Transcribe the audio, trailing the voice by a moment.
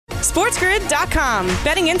SportsGrid.com.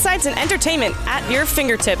 Betting insights and entertainment at your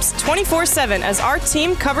fingertips 24/7 as our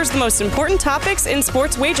team covers the most important topics in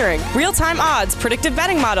sports wagering. Real-time odds, predictive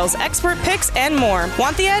betting models, expert picks, and more.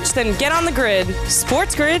 Want the edge? Then get on the grid.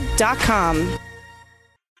 SportsGrid.com.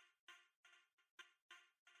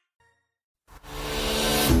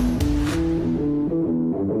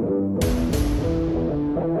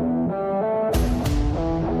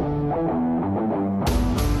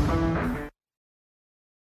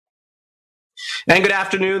 And good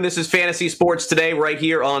afternoon. This is Fantasy Sports Today right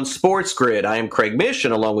here on Sports Grid. I am Craig Mish,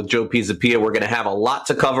 and along with Joe Pisapia, we're going to have a lot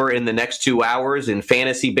to cover in the next 2 hours in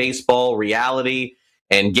fantasy baseball, reality,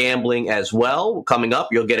 and gambling as well. Coming up,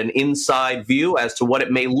 you'll get an inside view as to what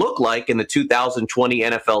it may look like in the 2020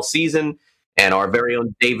 NFL season. And our very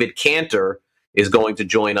own David Canter is going to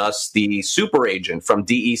join us, the super agent from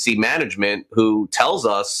DEC Management, who tells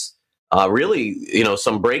us really,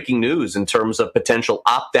 some breaking news in terms of potential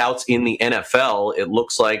opt-outs in the NFL. It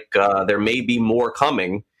looks like there may be more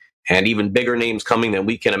coming, and even bigger names coming than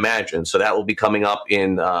we can imagine. So that will be coming up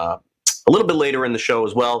in a little bit later in the show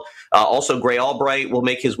as well. Also, Gray Albright will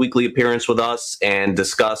make his weekly appearance with us and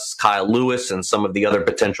discuss Kyle Lewis and some of the other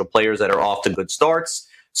potential players that are off to good starts.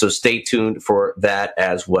 So stay tuned for that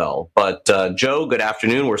as well. But Joe, good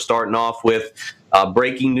afternoon. We're starting off with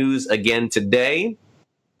breaking news again today.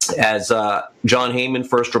 As John Heyman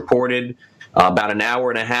first reported about an hour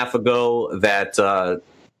and a half ago that the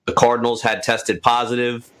Cardinals had tested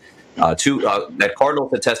positive for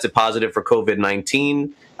COVID-19.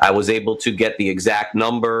 I was able to get the exact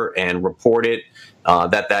number and report it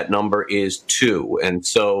that number is 2. And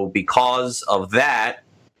so because of that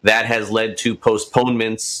has led to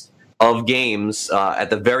postponements of games at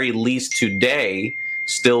the very least today.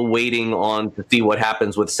 Still waiting on to see what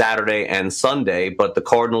happens with Saturday and Sunday, but the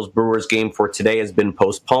Cardinals-Brewers game for today has been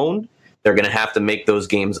postponed. They're going to have to make those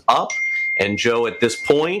games up. And Joe, at this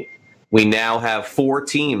point, we now have 4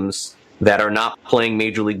 teams that are not playing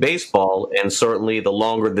Major League Baseball, and certainly the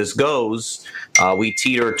longer this goes, we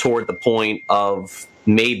teeter toward the point of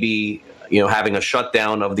maybe having a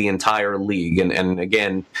shutdown of the entire league. And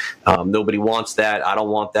again, nobody wants that. I don't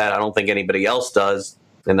want that. I don't think anybody else does.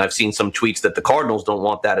 And I've seen some tweets that the Cardinals don't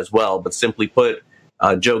want that as well. But simply put,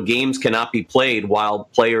 Joe, games cannot be played while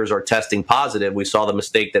players are testing positive. We saw the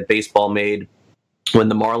mistake that baseball made when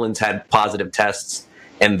the Marlins had positive tests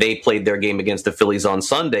and they played their game against the Phillies on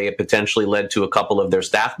Sunday. It potentially led to a couple of their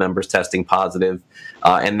staff members testing positive.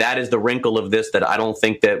 And that is the wrinkle of this that I don't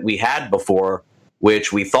think that we had before,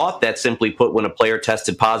 which we thought that simply put, when a player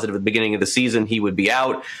tested positive at the beginning of the season, he would be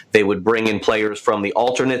out. They would bring in players from the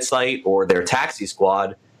alternate site or their taxi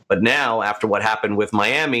squad. But now, after what happened with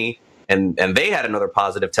Miami, and they had another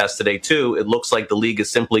positive test today too, it looks like the league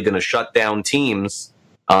is simply going to shut down teams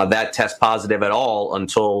that test positive at all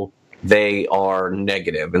until they are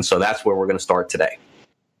negative. And so that's where we're going to start today.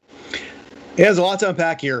 Yeah, there's a lot to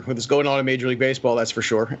unpack here with what's going on in Major League Baseball, that's for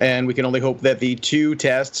sure. And we can only hope that the 2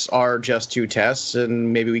 tests are just 2 tests,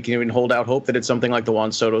 and maybe we can even hold out hope that it's something like the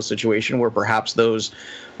Juan Soto situation, where perhaps those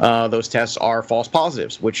tests are false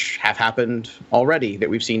positives, which have happened already, that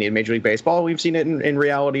we've seen in Major League Baseball. We've seen it in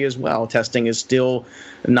reality as well. Testing is still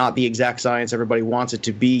not the exact science everybody wants it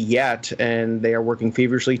to be yet, and they are working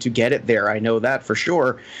feverishly to get it there. I know that for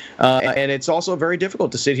sure. And it's also very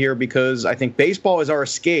difficult to sit here because I think baseball is our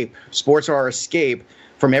escape. Sports are our escape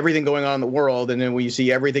from everything going on in the world. And then when you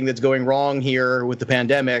see everything that's going wrong here with the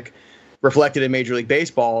pandemic reflected in Major League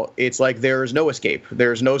Baseball, it's like there's no escape.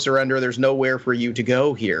 There's no surrender. There's nowhere for you to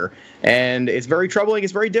go here. And it's very troubling.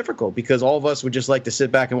 It's very difficult because all of us would just like to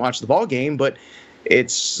sit back and watch the ball game, but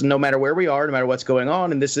it's no matter where we are, no matter what's going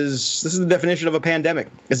on. And this is the definition of a pandemic.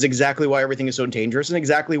 This is exactly why everything is so dangerous and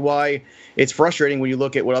exactly why it's frustrating when you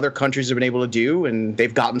look at what other countries have been able to do. And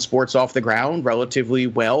they've gotten sports off the ground relatively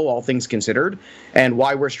well, all things considered, and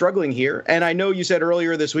why we're struggling here. And I know you said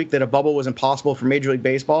earlier this week that a bubble was impossible for Major League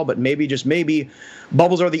Baseball, but maybe, just maybe,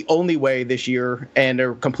 bubbles are the only way this year, and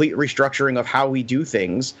a complete restructuring of how we do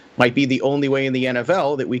things might be the only way in the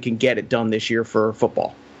NFL that we can get it done this year for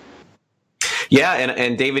football. Yeah,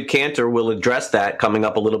 and David Canter will address that coming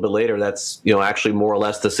up a little bit later. That's actually more or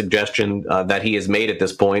less the suggestion that he has made at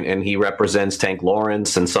this point, and he represents Tank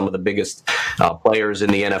Lawrence and some of the biggest players in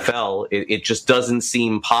the NFL. It just doesn't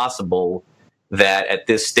seem possible that at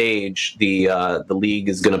this stage the league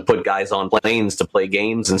is going to put guys on planes to play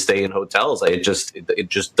games and stay in hotels. It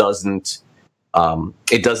just doesn't.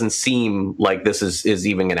 It doesn't seem like this is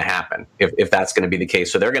even going to happen if that's going to be the case.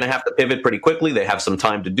 So they're going to have to pivot pretty quickly. They have some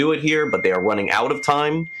time to do it here, but they are running out of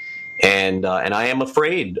time. And I am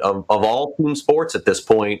afraid of all team sports at this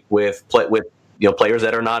point with players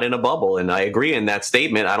that are not in a bubble. And I agree in that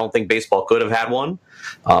statement. I don't think baseball could have had one.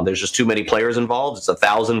 There's just too many players involved. It's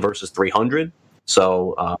 1,000 versus 300.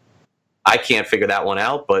 So I can't figure that one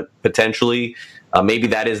out, but potentially maybe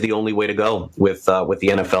that is the only way to go with the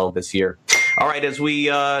NFL this year. All right, as we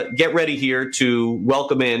get ready here to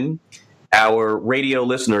welcome in our radio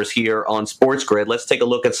listeners here on Sports Grid, let's take a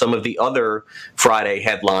look at some of the other Friday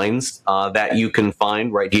headlines that you can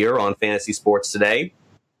find right here on Fantasy Sports Today.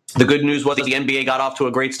 The good news was the NBA got off to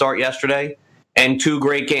a great start yesterday, and 2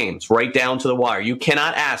 great games right down to the wire. You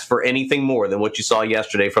cannot ask for anything more than what you saw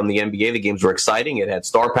yesterday from the NBA. The games were exciting. It had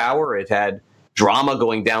star power. It had drama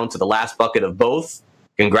going down to the last bucket of both.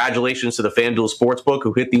 Congratulations to the FanDuel Sportsbook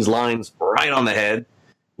who hit these lines right on the head.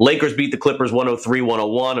 Lakers beat the Clippers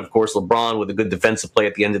 103-101. Of course, LeBron with a good defensive play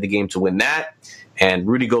at the end of the game to win that. And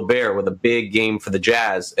Rudy Gobert with a big game for the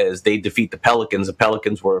Jazz as they defeat the Pelicans. The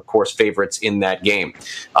Pelicans were, of course, favorites in that game.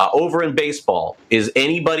 Over in baseball, is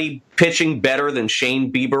anybody pitching better than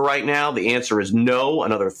Shane Bieber right now? The answer is no.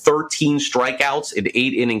 Another 13 strikeouts in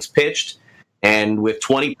 8 innings pitched. And with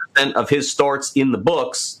 20% of his starts in the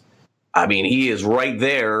books, I mean, he is right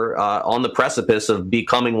there on the precipice of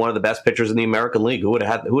becoming one of the best pitchers in the American League. Who would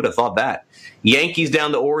have thought that? Yankees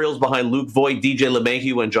down the Orioles behind Luke Voigt, DJ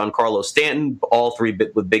LeMahieu, and Giancarlo Stanton. All 3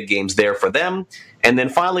 with big games there for them. And then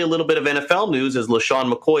finally, a little bit of NFL news as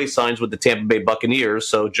LaShawn McCoy signs with the Tampa Bay Buccaneers.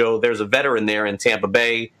 So, Joe, there's a veteran there in Tampa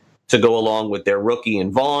Bay to go along with their rookie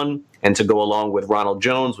in Vaughn and to go along with Ronald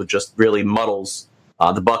Jones, which just really muddles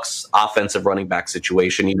the Bucs' offensive running back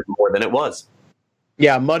situation even more than it was.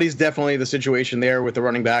 Yeah, muddy's definitely the situation there with the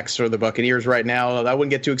running backs or the Buccaneers right now. I wouldn't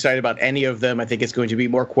get too excited about any of them. I think it's going to be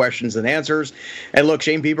more questions than answers. And look,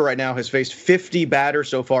 Shane Bieber right now has faced 50 batters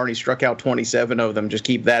so far, and he struck out 27 of them. Just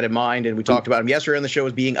keep that in mind. And we talked about him yesterday on the show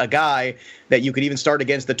as being a guy that you could even start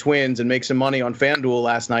against the Twins and make some money on FanDuel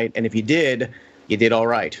last night. And if you did all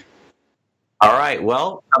right. All right.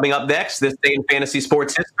 Well, coming up next, this day in fantasy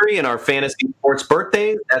sports history and our fantasy sports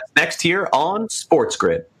birthdays. That's next here on Sports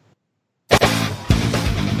Grid.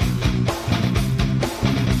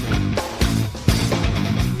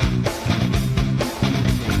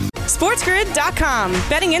 SportsGrid.com.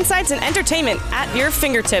 Betting insights and entertainment at your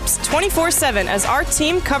fingertips 24/7 as our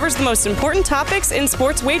team covers the most important topics in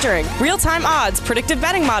sports wagering. Real-time odds, predictive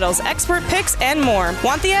betting models, expert picks, and more.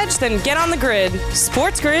 Want the edge? Then get on the grid.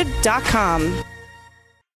 SportsGrid.com.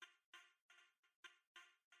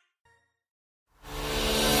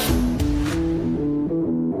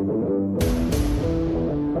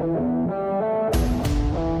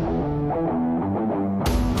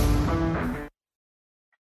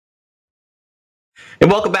 And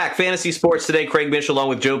welcome back. Fantasy Sports Today. Craig Mish along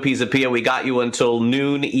with Joe Pisapia. We got you until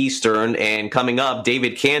noon Eastern. And coming up,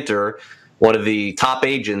 David Canter, one of the top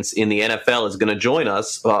agents in the NFL, is going to join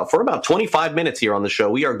us for about 25 minutes here on the show.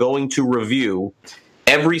 We are going to review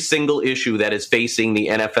every single issue that is facing the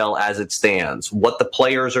NFL as it stands, what the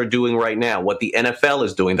players are doing right now, what the NFL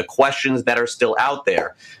is doing, the questions that are still out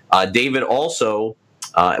there. David also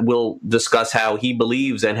will discuss how he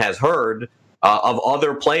believes and has heard of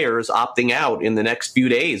other players opting out in the next few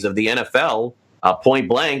days of the NFL, point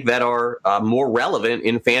blank, that are more relevant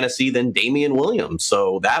in fantasy than Damian Williams.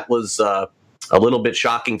 So that was a little bit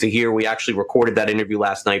shocking to hear. We actually recorded that interview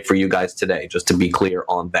last night for you guys today, just to be clear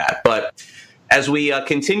on that. But as we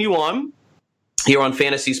continue on here on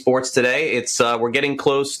Fantasy Sports Today, it's we're getting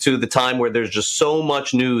close to the time where there's just so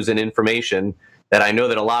much news and information that I know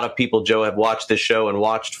that a lot of people, Joe, have watched this show and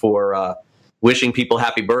watched for wishing people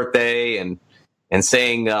happy birthday and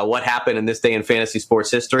saying what happened in this day in fantasy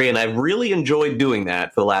sports history. And I've really enjoyed doing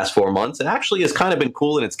that for the last 4 months. It actually has kind of been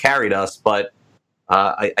cool and it's carried us. But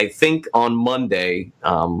I think on Monday,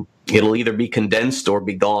 it'll either be condensed or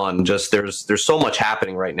be gone. Just there's so much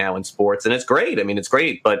happening right now in sports. And it's great. I mean, it's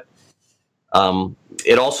great. But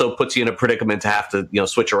it also puts you in a predicament to have to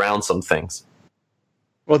switch around some things.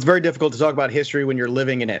 Well, it's very difficult to talk about history when you're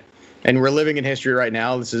living in it. And we're living in history right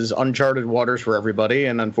now. This is uncharted waters for everybody.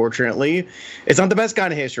 And unfortunately, it's not the best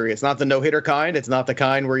kind of history. It's not the no-hitter kind. It's not the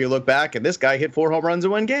kind where you look back and this guy hit 4 home runs in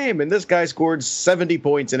one game and this guy scored 70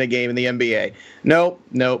 points in a game in the NBA. No,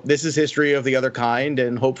 this is history of the other kind.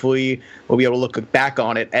 And hopefully we'll be able to look back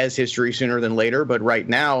on it as history sooner than later. But right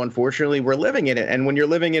now, unfortunately, we're living in it. And when you're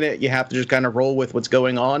living in it, you have to just kind of roll with what's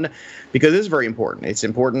going on because it is very important. It's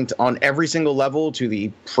important on every single level to the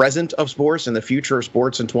present of sports and the future of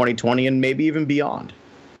sports in 2020. And maybe even beyond.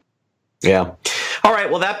 Yeah. All right.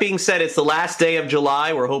 Well, that being said, it's the last day of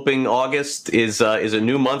July. We're hoping August is a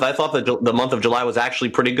new month. I thought that the month of July was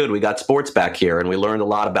actually pretty good. We got sports back here, and we learned a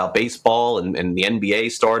lot about baseball, and the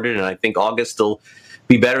NBA started. And I think August will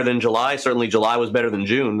be better than July. Certainly July was better than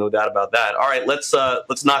June, no doubt about that. All right, let's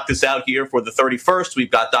knock this out here for the 31st.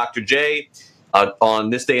 We've got Dr. J on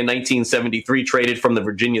this day in 1973, traded from the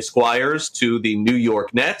Virginia Squires to the New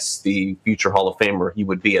York Nets, the future Hall of Famer he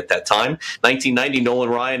would be at that time. 1990, Nolan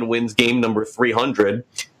Ryan wins game number 300.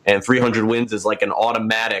 And 300 wins is like an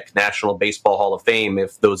automatic National Baseball Hall of Fame,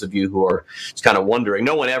 if those of you who are just kind of wondering.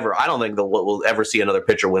 I don't think we'll ever see another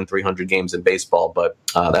pitcher win 300 games in baseball, but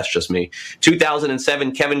that's just me.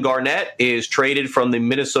 2007, Kevin Garnett is traded from the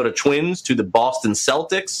Minnesota Twins to the Boston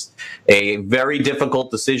Celtics. A very difficult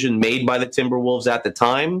decision made by the Timberwolves at the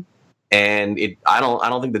time. And I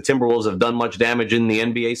don't think the Timberwolves have done much damage in the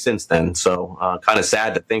NBA since then. So kind of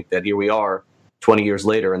sad to think that here we are 20 years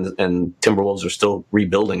later, and Timberwolves are still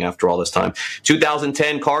rebuilding after all this time.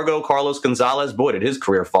 2010, Carlos Gonzalez, boy, did his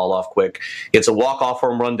career fall off quick. Gets a walk-off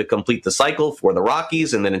home run to complete the cycle for the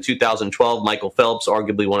Rockies. And then in 2012, Michael Phelps,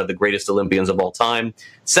 arguably one of the greatest Olympians of all time,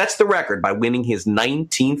 sets the record by winning his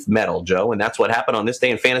 19th medal, Joe. And that's what happened on this day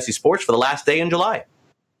in fantasy sports for the last day in July.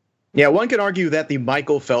 Yeah, one can argue that the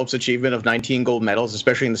Michael Phelps achievement of 19 gold medals,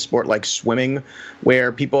 especially in the sport like swimming,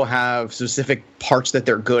 where people have specific parts that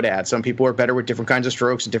they're good at. Some people are better with different kinds of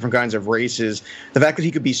strokes and different kinds of races. The fact that he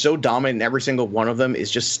could be so dominant in every single one of them is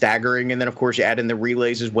just staggering. And then, of course, you add in the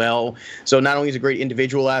relays as well. So not only is he a great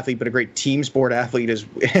individual athlete, but a great team sport athlete is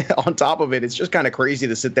on top of it. It's just kind of crazy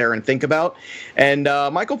to sit there and think about. And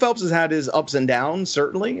Michael Phelps has had his ups and downs,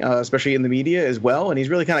 certainly, especially in the media as well. And he's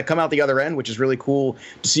really kind of come out the other end, which is really cool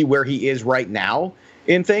to see where he is right now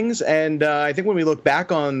in things. And I think when we look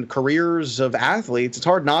back on careers of athletes, it's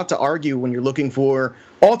hard not to argue when you're looking for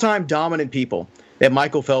all-time dominant people that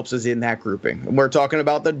Michael Phelps is in that grouping. And we're talking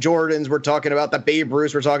about the Jordans, we're talking about the Babe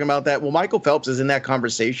Ruth, we're talking about that. Well, Michael Phelps is in that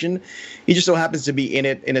conversation. He just so happens to be in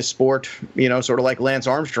it in a sport, sort of like Lance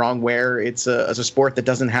Armstrong, where it's a sport that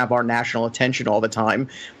doesn't have our national attention all the time.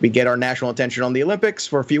 We get our national attention on the Olympics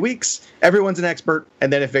for a few weeks, everyone's an expert,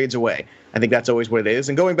 and then it fades away. I think that's always what it is.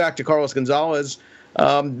 And going back to Carlos Gonzalez,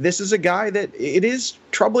 this is a guy that it is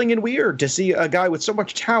troubling and weird to see a guy with so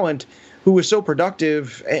much talent who was so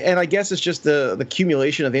productive. And I guess it's just the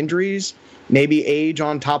accumulation of injuries, maybe age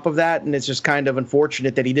on top of that. And it's just kind of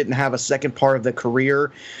unfortunate that he didn't have a second part of the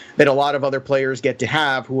career that a lot of other players get to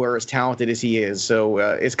have who are as talented as he is. So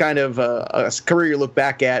it's kind of a career you look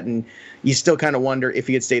back at and you still kind of wonder if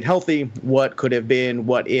he had stayed healthy, what could have been,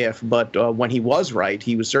 what if. But when he was right,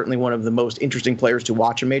 he was certainly one of the most interesting players to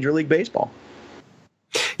watch in Major League Baseball.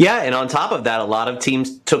 Yeah, and on top of that, a lot of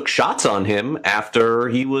teams took shots on him after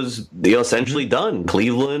he was essentially done.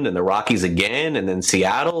 Cleveland and the Rockies again, and then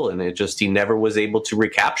Seattle, and he never was able to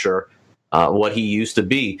recapture what he used to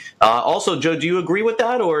be. Also, Joe, do you agree with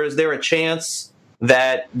that, or is there a chance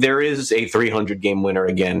that there is a 300-game winner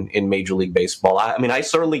again in Major League Baseball? I mean, I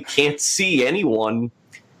certainly can't see anyone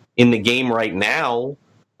in the game right now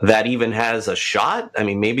that even has a shot. I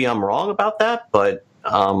mean, maybe I'm wrong about that, but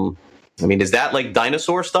is that like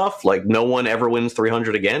dinosaur stuff? Like no one ever wins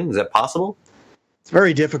 300 again? Is that possible? It's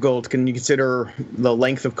very difficult. Can you consider the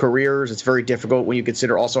length of careers? It's very difficult when you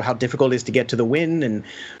consider also how difficult it is to get to the win and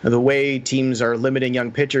the way teams are limiting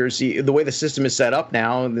young pitchers. The way the system is set up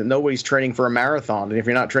now, nobody's training for a marathon. And if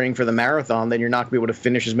you're not training for the marathon, then you're not going to be able to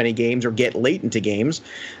finish as many games or get late into games.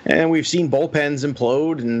 And we've seen bullpens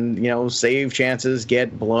implode and, save chances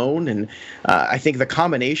get blown. And I think the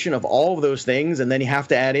combination of all of those things, and then you have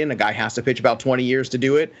to add in a guy has to pitch about 20 years to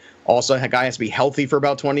do it. Also, a guy has to be healthy for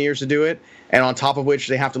about 20 years to do it. And on top of which,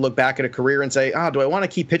 they have to look back at a career and say, do I want to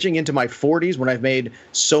keep pitching into my 40s when I've made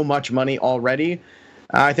so much money already?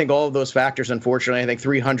 I think all of those factors, unfortunately, I think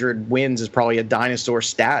 300 wins is probably a dinosaur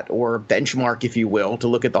stat or benchmark, if you will, to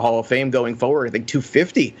look at the Hall of Fame going forward. I think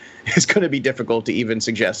 250 is going to be difficult to even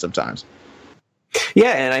suggest sometimes.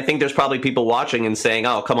 Yeah, and I think there's probably people watching and saying,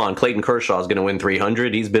 oh, come on, Clayton Kershaw is going to win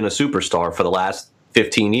 300. He's been a superstar for the last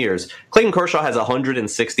 15 years. Clayton Kershaw has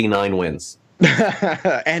 169 wins.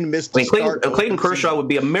 And missed the start. Clayton Kershaw would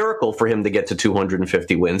be a miracle for him to get to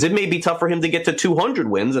 250 wins. It may be tough for him to get to 200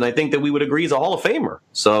 wins, and I think that we would agree he's a Hall of Famer.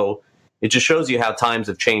 So it just shows you how times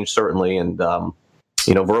have changed, certainly. And,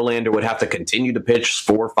 Verlander would have to continue to pitch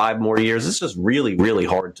 4 or 5 more years. It's just really, really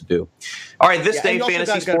hard to do. All right, this day,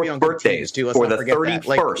 fantasy sports birthdays for the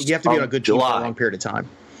 31st you have to be on a good team July. for a long period of time.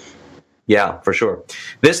 Yeah, for sure.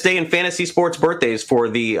 This day in fantasy sports birthdays for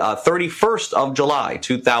the 31st of July,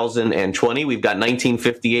 2020. We've got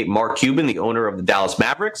 1958, Mark Cuban, the owner of the Dallas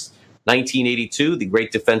Mavericks. 1982, the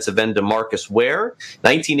great defensive end DeMarcus Ware.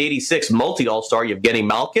 1986, multi-all-star Yevgeny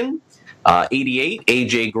Malkin. 88,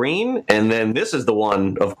 A.J. Green. And then this is the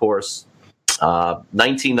one, of course,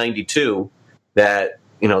 1992, that,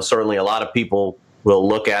 certainly a lot of people will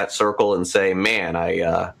look at, circle, and say, man,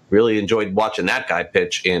 I really enjoyed watching that guy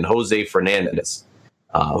pitch in Jose Fernandez,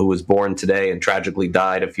 who was born today and tragically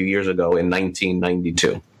died a few years ago in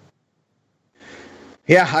 1992.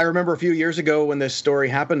 Yeah, I remember a few years ago when this story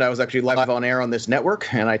happened, I was actually live on air on this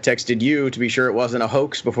network, and I texted you to be sure it wasn't a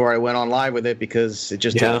hoax before I went on live with it, because it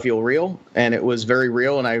just didn't feel real, and it was very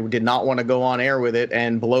real, and I did not want to go on air with it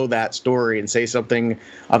and blow that story and say something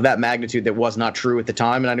of that magnitude that was not true at the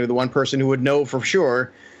time, and I knew the one person who would know for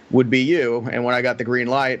sure would be you, and when I got the green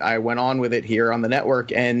light, I went on with it here on the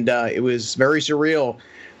network, and it was very surreal,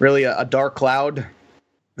 really a dark cloud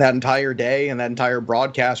that entire day and that entire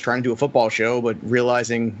broadcast, trying to do a football show, but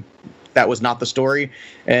realizing that was not the story.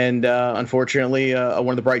 And unfortunately, one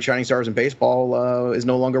of the bright shining stars in baseball is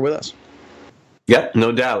no longer with us. Yep,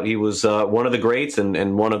 no doubt. He was one of the greats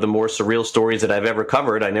and one of the more surreal stories that I've ever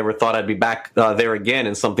covered. I never thought I'd be back there again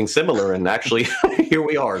in something similar, and actually here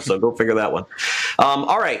we are, so go figure that one.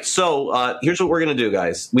 All right, so here's what we're going to do,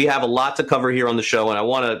 guys. We have a lot to cover here on the show, and I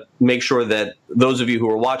want to make sure that those of you who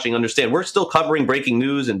are watching understand we're still covering breaking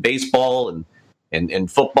news in baseball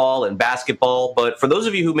and football and basketball, but for those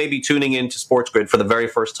of you who may be tuning in to Sports Grid for the very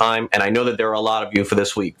first time, and I know that there are a lot of you for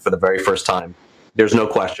this week for the very first time, there's no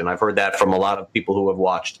question. I've heard that from a lot of people who have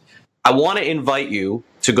watched. I want to invite you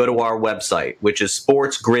to go to our website, which is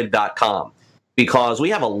sportsgrid.com, because we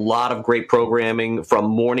have a lot of great programming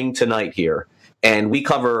from morning to night here. And we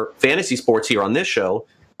cover fantasy sports here on this show,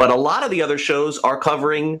 but a lot of the other shows are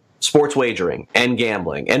covering sports wagering and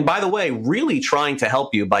gambling. And by the way, really trying to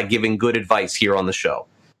help you by giving good advice here on the show.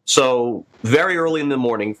 So very early in the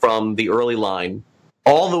morning from the early line,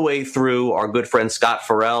 all the way through our good friends Scott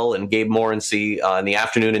Farrell and Gabe Morency in the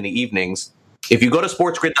afternoon and the evenings. If you go to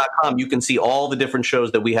sportsgrid.com, you can see all the different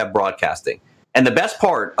shows that we have broadcasting. And the best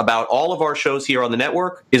part about all of our shows here on the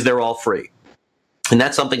network is they're all free. And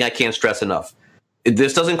that's something I can't stress enough.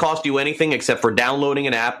 This doesn't cost you anything except for downloading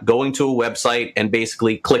an app, going to a website, and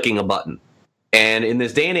basically clicking a button. And in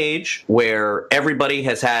this day and age where everybody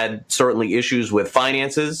has had certainly issues with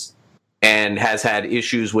finances and has had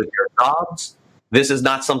issues with their jobs, this is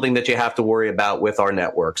not something that you have to worry about with our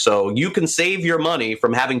network. So you can save your money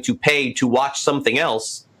from having to pay to watch something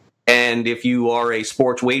else. And if you are a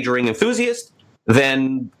sports wagering enthusiast,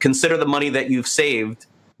 then consider the money that you've saved,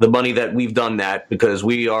 the money that we've done that, because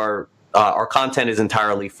we are our content is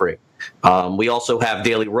entirely free. We also have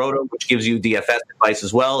Daily Roto, which gives you DFS advice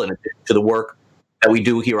as well, in addition to the work that we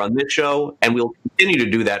do here on this show. And we'll continue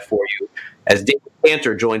to do that for you as David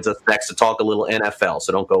Canter joins us next to talk a little NFL.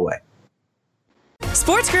 So don't go away.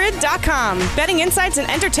 SportsGrid.com. Betting insights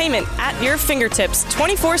and entertainment at your fingertips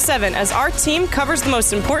 24/7 as our team covers the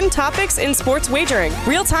most important topics in sports wagering.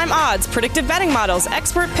 Real-time odds, predictive betting models,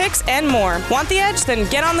 expert picks, and more. Want the edge? Then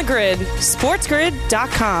get on the grid.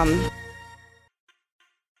 SportsGrid.com.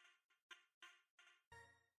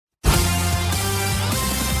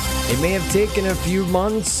 It may have taken a few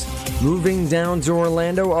months moving down to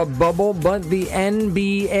Orlando, a bubble, but the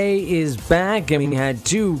NBA is back, and we had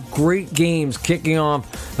two great games kicking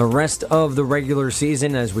off the rest of the regular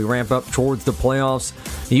season as we ramp up towards the playoffs.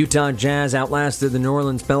 The Utah Jazz outlasted the New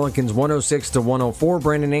Orleans Pelicans 106-104.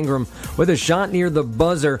 Brandon Ingram with a shot near the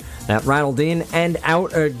buzzer that rattled in and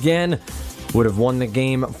out again would have won the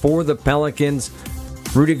game for the Pelicans.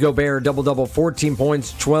 Rudy Gobert, double-double, 14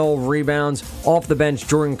 points, 12 rebounds. Off the bench,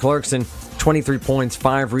 Jordan Clarkson, 23 points,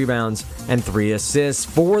 5 rebounds, and 3 assists.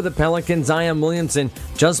 For the Pelicans, Zion Williamson,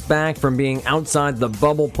 just back from being outside the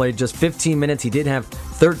bubble, played just 15 minutes. He did have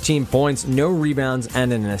 13 points, no rebounds,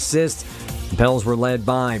 and an assist. The Pels were led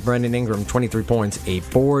by Brandon Ingram, 23 points, 8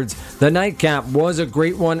 boards. The nightcap was a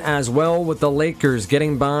great one as well, with the Lakers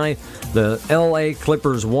getting by the LA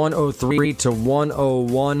Clippers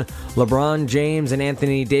 103-101. LeBron James and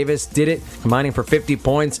Anthony Davis did it, combining for 50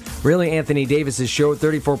 points. Really, Anthony Davis's show,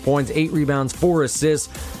 34 points, 8 rebounds, 4 assists.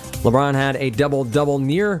 LeBron had a double-double,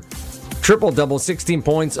 near triple-double, 16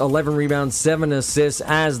 points, 11 rebounds, 7 assists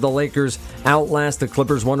as the Lakers outlast the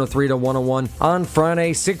Clippers 103-101. On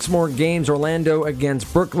Friday, 6 more games. Orlando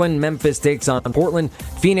against Brooklyn. Memphis takes on Portland.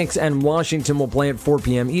 Phoenix and Washington will play at 4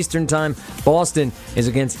 p.m. Eastern Time. Boston is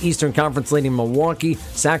against Eastern Conference leading Milwaukee.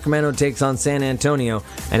 Sacramento takes on San Antonio.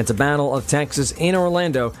 And it's a battle of Texas in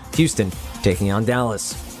Orlando. Houston taking on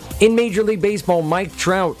Dallas. In Major League Baseball, Mike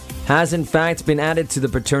Trout has in fact been added to the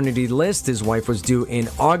paternity list. His wife was due in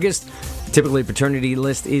August. Typically, paternity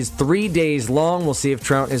list is 3 days long. We'll see if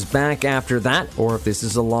Trout is back after that or if this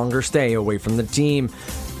is a longer stay away from the team.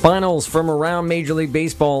 Finals from around Major League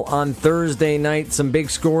Baseball on Thursday night. Some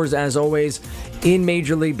big scores as always in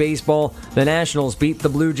Major League Baseball. The Nationals beat the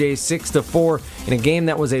Blue Jays 6-4 in a game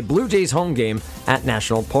that was a Blue Jays home game at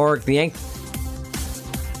National Park. The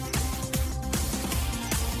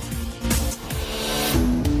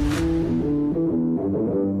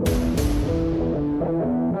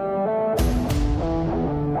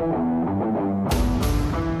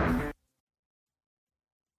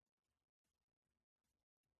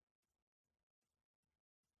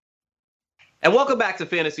And welcome back to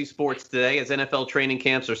Fantasy Sports Today. As NFL training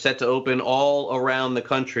camps are set to open all around the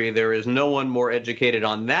country, there is no one more educated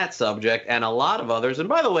on that subject and a lot of others. And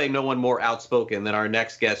by the way, no one more outspoken than our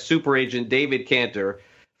next guest, super agent David Canter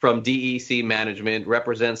from DEC Management,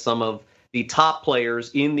 represents some of the top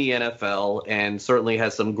players in the NFL and certainly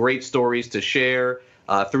has some great stories to share.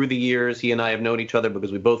 Through the years, he and I have known each other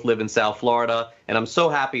because we both live in South Florida, and I'm so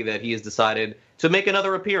happy that he has decided to make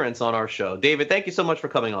another appearance on our show. David, thank you so much for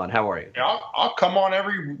coming on. How are you? Yeah, I'll come on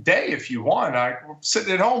every day if you want. I'm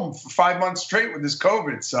sitting at home for 5 months straight with this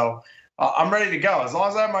COVID, so I'm ready to go. As long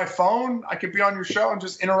as I have my phone, I could be on your show and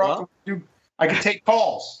just interrupt. I can take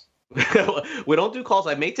calls. We don't do calls.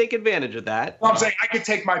 I may take advantage of that. Well, I'm saying I could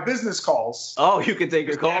take my business calls. Oh, you can take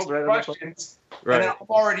your calls. Questions. Right. And I'm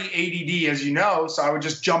already ADD, as you know, so I would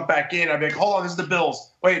just jump back in. I'd be like, hold on, this is the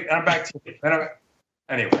Bills. Wait, and I'm back to you.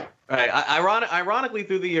 Anyway. All right. Ironically,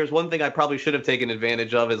 through the years, one thing I probably should have taken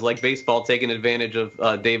advantage of is, like baseball, taking advantage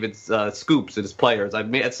of David's scoops and his players.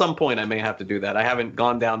 At some point, I may have to do that. I haven't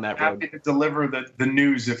gone down that road. Happy to deliver the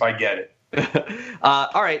news if I get it.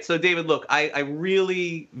 All right. So, David, look, I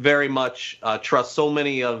really very much trust so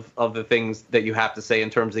many of the things that you have to say in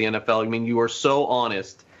terms of the NFL. I mean, you are so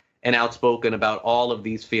honest and outspoken about all of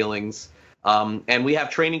these feelings. And we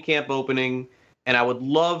have training camp opening, and I would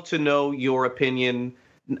love to know your opinion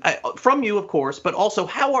from you, of course, but also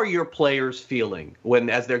how are your players feeling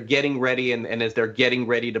as they're getting ready and as they're getting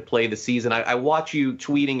ready to play the season? I watch you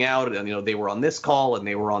tweeting out, and they were on this call and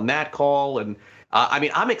they were on that call, and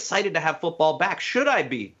I'm excited to have football back. Should I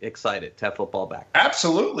be excited to have football back?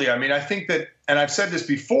 Absolutely. I mean, I think that, and I've said this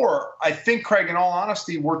before, I think, Craig, in all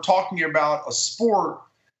honesty, we're talking about a sport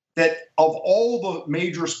that of all the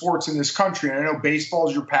major sports in this country, and I know baseball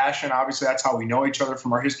is your passion. Obviously, that's how we know each other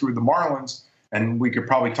from our history with the Marlins, and we could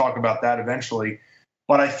probably talk about that eventually.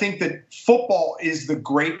 But I think that football is the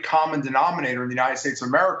great common denominator in the United States of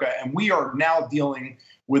America, and we are now dealing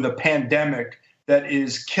with a pandemic that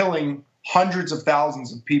is killing hundreds of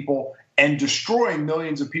thousands of people and destroying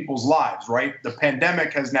millions of people's lives, right? The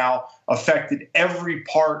pandemic has now affected every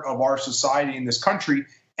part of our society in this country.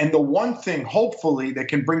 And the one thing, hopefully, that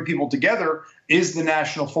can bring people together is the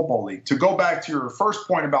National Football League. To go back to your first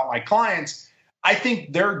point about my clients, I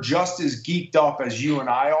think they're just as geeked up as you and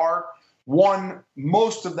I are. One,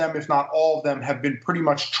 most of them, if not all of them, have been pretty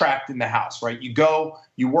much trapped in the house, right? You go,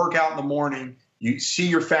 you work out in the morning, you see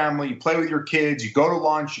your family, you play with your kids, you go to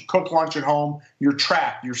lunch, you cook lunch at home, you're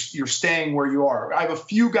trapped, you're staying where you are. I have a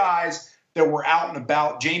few guys that were out and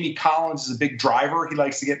about. Jamie Collins is a big driver. He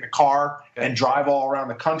likes to get in the car and drive all around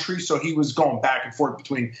the country. So he was going back and forth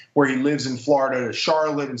between where he lives in Florida to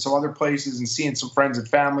Charlotte and some other places and seeing some friends and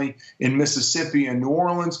family in Mississippi and New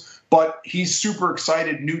Orleans. But he's super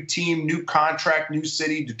excited. New team, new contract, new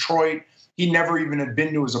city, Detroit. He never even had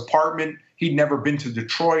been to his apartment. He'd never been to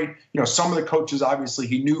Detroit. Some of the coaches, obviously,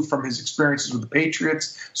 he knew from his experiences with the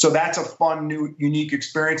Patriots. So that's a fun, new, unique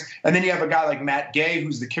experience. And then you have a guy like Matt Gay,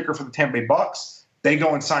 who's the kicker for the Tampa Bay Bucks. They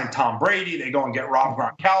go and sign Tom Brady. They go and get Rob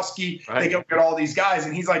Gronkowski. Right. They go get all these guys.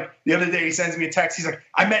 And he's like, the other day he sends me a text. He's like,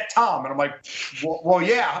 I met Tom. And I'm like, well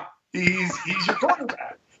yeah, he's your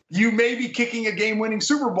quarterback. You may be kicking a game-winning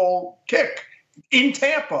Super Bowl kick. In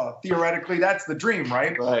Tampa, theoretically, that's the dream,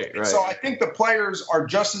 right? Right. So I think the players are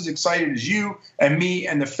just as excited as you and me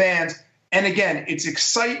and the fans. And again, it's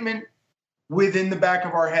excitement within the back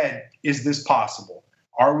of our head. Is this possible?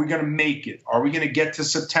 Are we going to make it? Are we going to get to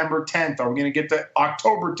September 10th? Are we going to get to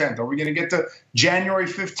October 10th? Are we going to get to January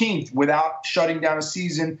 15th without shutting down a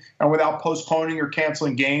season and without postponing or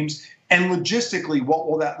canceling games? And logistically, what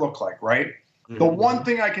will that look like, right? Mm-hmm. The one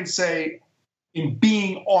thing I can say in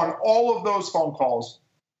being on all of those phone calls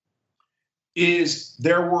is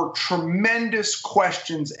there were tremendous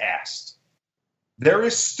questions asked. There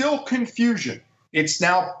is still confusion. It's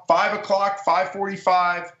now 5 o'clock,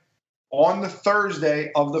 5:45 on the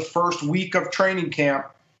Thursday of the first week of training camp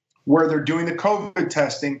where they're doing the COVID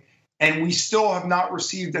testing, and we still have not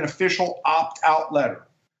received an official opt-out letter.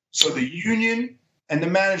 So the union and the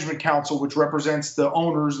management council, which represents the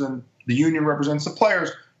owners and the union represents the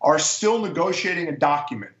players, are still negotiating a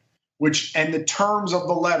document and the terms of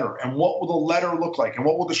the letter and what will the letter look like and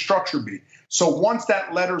what will the structure be. So once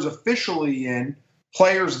that letter is officially in,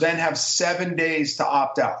 players then have 7 days to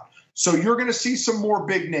opt out. So you're going to see some more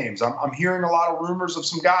big names. I'm hearing a lot of rumors of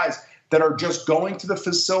some guys that are just going to the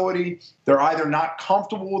facility. They're either not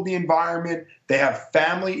comfortable with the environment, they have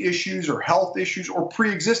family issues or health issues or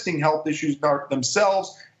pre-existing health issues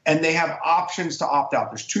themselves, and they have options to opt out.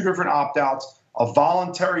 There's 2 different opt-outs. a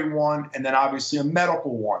voluntary one, and then obviously a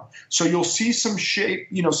medical one. So you'll see some shape,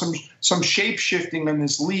 some shape shifting in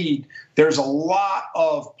this league. There's a lot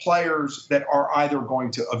of players that are either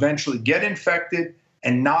going to eventually get infected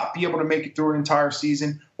and not be able to make it through an entire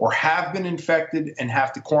season, or have been infected and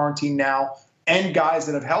have to quarantine now, and guys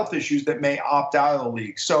that have health issues that may opt out of the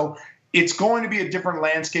league. So it's going to be a different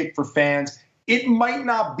landscape for fans. It might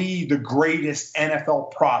not be the greatest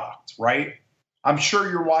NFL product, right? I'm sure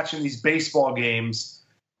you're watching these baseball games.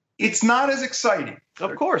 It's not as exciting.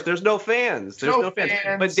 Of course, there's no fans. There's no fans.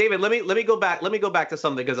 But David, let me go back. Let me go back to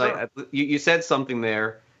something, because Sure. you said something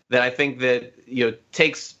there that I think that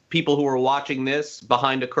takes people who are watching this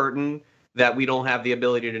behind a curtain that we don't have the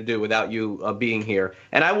ability to do without you being here.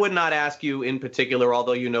 And I would not ask you in particular,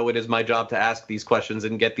 although it is my job to ask these questions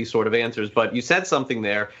and get these sort of answers. But you said something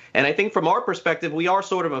there, and I think from our perspective, we are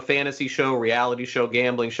sort of a fantasy show, reality show,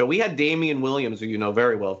 gambling show. We had Damian Williams, who you know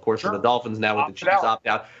very well, of course, for the Dolphins now with the Chiefs opt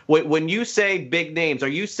out. When you say big names, are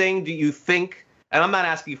you saying, do you think, and I'm not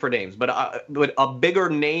asking for names, but a bigger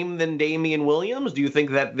name than Damian Williams? Do you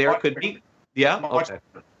think that there could be? Yeah. Okay.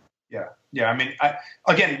 Yeah. I mean,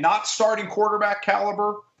 again, not starting quarterback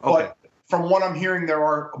caliber, but from what I'm hearing, there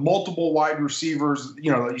are multiple wide receivers.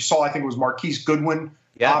 You saw, I think it was Marquise Goodwin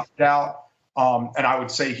opted out. And I would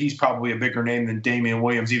say he's probably a bigger name than Damian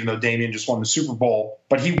Williams, even though Damian just won the Super Bowl.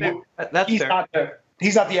 But he's not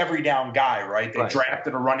the every down guy, right? They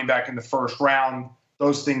drafted a running back in the first round.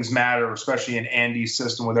 Those things matter, especially in Andy's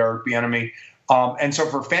system with Eric Bieniemy. And so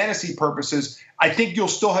for fantasy purposes, I think you'll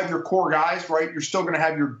still have your core guys, right? You're still going to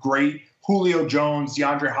have your great Julio Jones,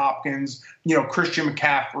 DeAndre Hopkins, Christian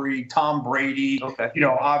McCaffrey, Tom Brady,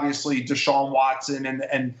 obviously Deshaun Watson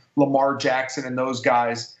and Lamar Jackson and those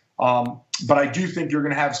guys. But I do think you're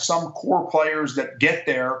going to have some core players that get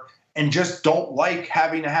there and just don't like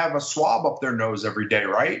having to have a swab up their nose every day,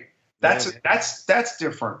 right? That's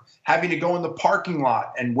different. Having to go in the parking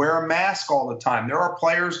lot and wear a mask all the time. There are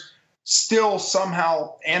players still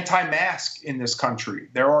somehow anti-mask in this country.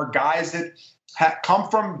 There are guys that come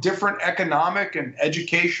from different economic and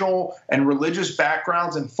educational and religious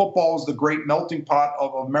backgrounds, and football is the great melting pot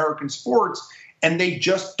of American sports, and they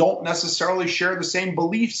just don't necessarily share the same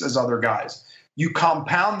beliefs as other guys. You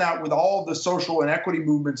compound that with all of the social inequity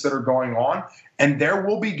movements that are going on, and there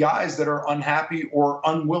will be guys that are unhappy or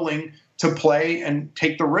unwilling to play and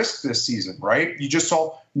take the risk this season, right? You just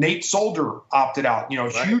saw Nate Solder opted out,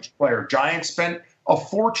 huge player. Giants spent a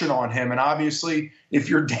fortune on him. And obviously, if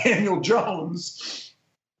you're Daniel Jones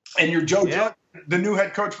and you're Joe Judge, the new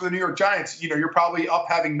head coach for the New York Giants, you're probably up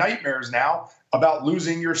having nightmares now about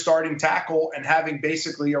losing your starting tackle and having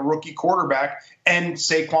basically a rookie quarterback and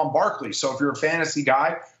Saquon Barkley. So if you're a fantasy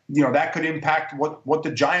guy, that could impact what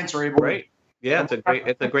the Giants are able to do. Yeah,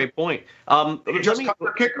 it's a great point. Just cut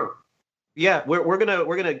their kicker. Yeah, we're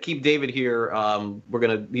gonna keep David here.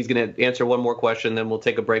 He's gonna answer one more question, then we'll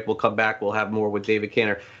take a break. We'll come back. We'll have more with David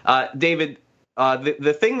Canter. David,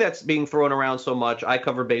 the thing that's being thrown around so much. I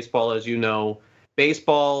cover baseball, as you know.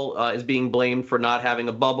 Baseball is being blamed for not having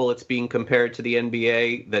a bubble. It's being compared to the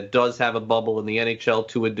NBA that does have a bubble, and the NHL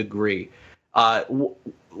to a degree.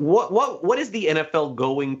 What is the NFL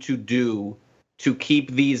going to do to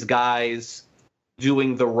keep these guys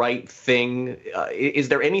doing the right thing? Is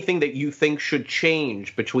there anything that you think should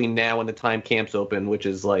change between now and the time camps open, which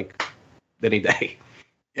is like any day?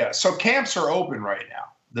 Yeah, so camps are open right now.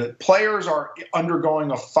 The players are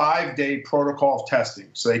undergoing a 5-day protocol of testing.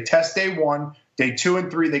 So they test day 1, day 2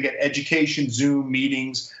 and 3, they get education Zoom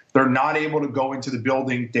meetings. They're not able to go into the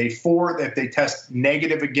building. Day 4, if they test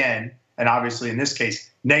negative again, and obviously in this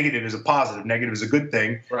case, negative is a positive, negative is a good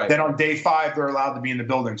thing. Right. Then on day 5, they're allowed to be in the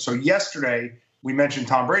building. So yesterday, we mentioned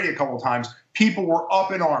Tom Brady a couple of times. People were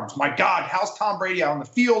up in arms. My God, how's Tom Brady out on the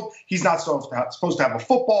field? He's not supposed to have a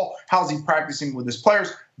football. How's he practicing with his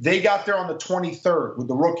players? They got there on the 23rd with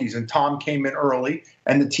the rookies, and Tom came in early,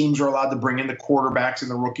 and the teams are allowed to bring in the quarterbacks and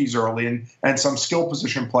the rookies early and some skill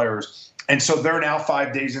position players. And so they're now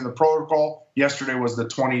 5 days in the protocol. Yesterday was the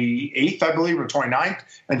 28th, I believe, or 29th.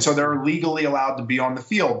 And so they're legally allowed to be on the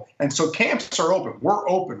field. And so camps are open. We're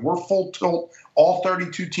open. We're full tilt. All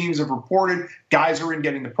 32 teams have reported. Guys are in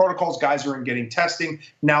getting the protocols. Guys are in getting testing.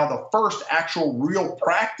 Now, the first actual real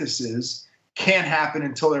practices can't happen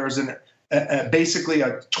until there's basically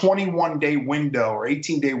a 21-day window or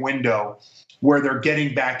 18-day window where they're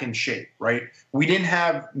getting back in shape, right? We didn't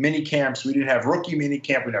have mini camps. We didn't have rookie mini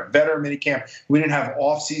camp. We didn't have veteran mini camp. We didn't have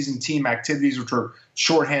off-season team activities, which are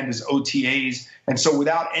shorthand as OTAs. And so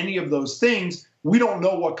without any of those things, we don't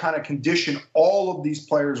know what kind of condition all of these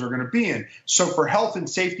players are going to be in. So for health and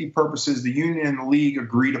safety purposes, the union and the league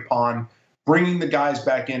agreed upon bringing the guys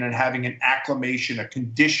back in and having an acclimation, a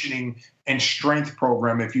conditioning and strength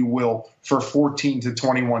program, if you will, for 14 to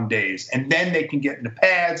 21 days. And then they can get into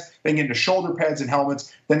pads, they can get into shoulder pads and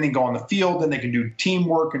helmets, then they can go on the field, then they can do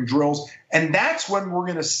teamwork and drills. And that's when we're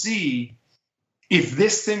going to see if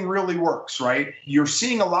this thing really works, right? You're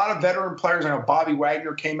seeing a lot of veteran players. I know Bobby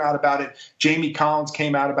Wagner came out about it. Jamie Collins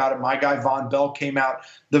came out about it. My guy Von Bell came out.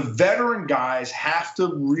 The veteran guys have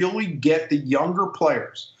to really get the younger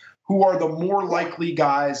players, who are the more likely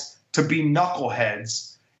guys to be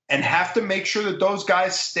knuckleheads, and have to make sure that those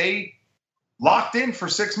guys stay locked in for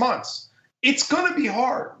 6 months. It's going to be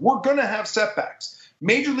hard. We're going to have setbacks.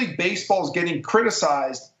 Major League Baseball is getting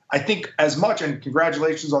criticized, I think, as much, and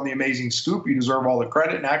congratulations on the amazing scoop. You deserve all the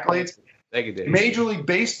credit and accolades. Thank you, Dave. Major League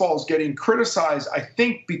Baseball is getting criticized, I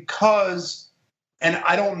think, because, and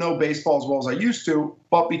I don't know baseball as well as I used to,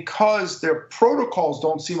 but because their protocols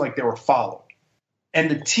don't seem like they were followed. And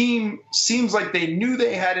the team seems like they knew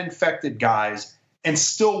they had infected guys and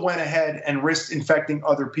still went ahead and risked infecting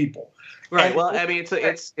other people. Right. And, well, I mean, it's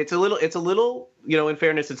a little, in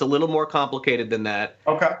fairness, it's a little more complicated than that.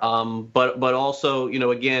 Okay. But also,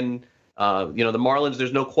 again, the Marlins,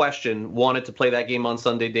 there's no question, wanted to play that game on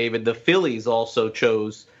Sunday, David. The Phillies also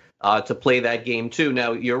chose to play that game too.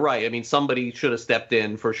 Now, you're right. I mean, somebody should have stepped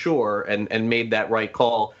in for sure and made that right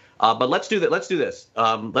call. But let's do that. Let's do this.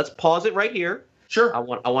 Let's pause it right here. Sure. I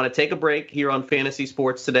want to take a break here on Fantasy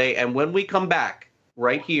Sports Today, and when we come back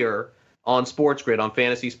right here on Sports Grid on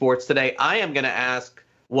Fantasy Sports Today, I am going to ask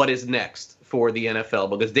what is next for the NFL,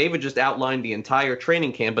 because David just outlined the entire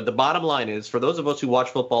training camp. But the bottom line is, for those of us who watch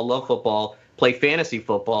football, love football, play fantasy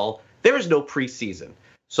football, there is no preseason.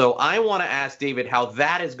 So I want to ask David how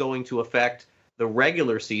that is going to affect the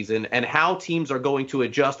regular season and how teams are going to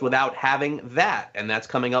adjust without having that. And that's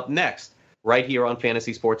coming up next, right here on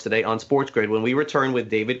Fantasy Sports Today on Sports Grid, when we return with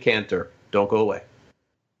David Canter. Don't go away.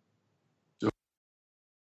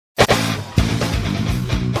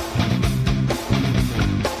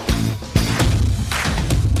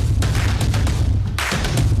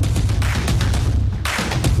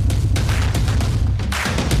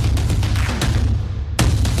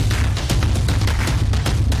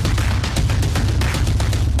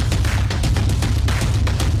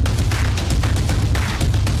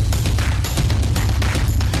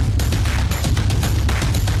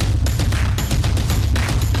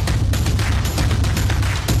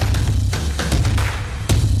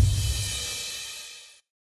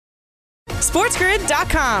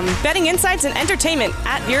 SportsGrid.com. Betting insights and entertainment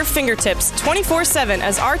at your fingertips 24/7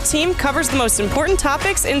 as our team covers the most important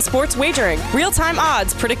topics in sports wagering. Real-time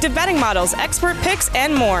odds, predictive betting models, expert picks,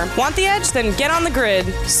 and more. Want the edge? Then get on the grid.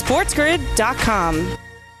 SportsGrid.com.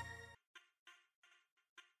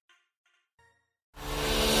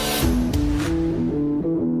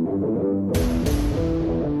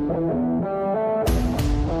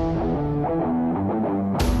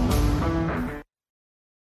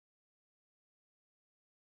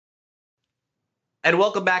 And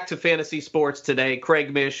welcome back to Fantasy Sports Today.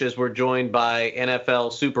 Craig Mish, as we're joined by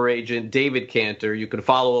NFL super agent David Canter. You can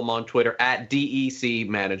follow him on Twitter at DEC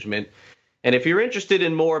Management. And if you're interested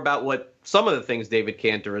in more about what some of the things David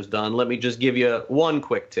Canter has done, let me just give you one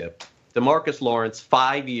quick tip. DeMarcus Lawrence,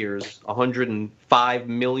 5 years, $105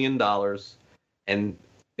 million. And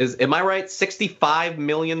am I right? $65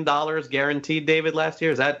 million guaranteed, David, last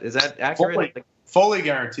year? Is that accurate? Fully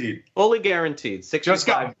guaranteed. Fully guaranteed. Just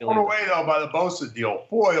got thrown away, though, by the Bosa deal.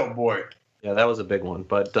 Boy, oh, boy. Yeah, that was a big one.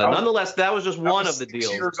 But nonetheless, that was just one of the deals.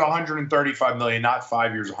 6 years, $135 million, not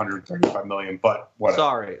 5 years, $135 million, but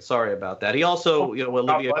whatever. Sorry about that. He also,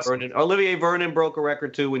 Olivier Vernon broke a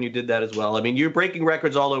record, too, when you did that as well. I mean, you're breaking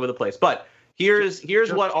records all over the place. But here's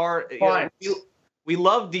what our we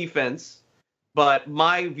love defense, but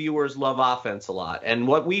my viewers love offense a lot. And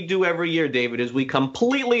what we do every year, David, is we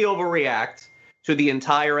completely overreact to the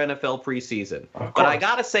entire NFL preseason. But I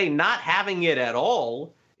got to say, not having it at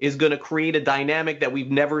all is going to create a dynamic that we've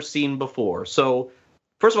never seen before. So,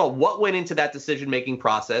 first of all, what went into that decision-making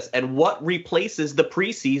process, and what replaces the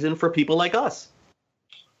preseason for people like us?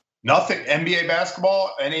 Nothing. NBA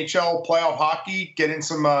basketball, NHL playoff hockey, get in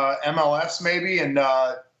some MLS maybe, and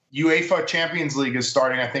UEFA Champions League is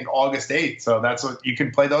starting, I think, August 8th. So that's what you can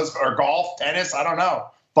play those, or golf, tennis, I don't know.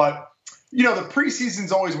 But the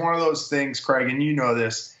preseason's always one of those things, Craig, and you know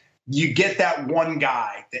this. You get that one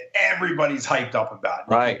guy that everybody's hyped up about.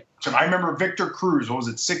 Right. I remember Victor Cruz. What was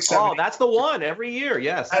it, 6, 7? Oh, that's the one every year.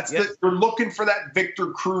 Yes. You're looking for that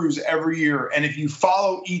Victor Cruz every year. And if you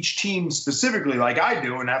follow each team specifically, like I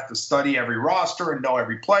do, and have to study every roster and know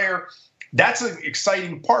every player, that's an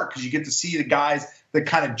exciting part because you get to see the guys that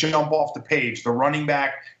kind of jump off the page. The running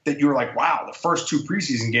back that you're like, wow, the first 2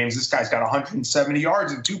 preseason games, this guy's got 170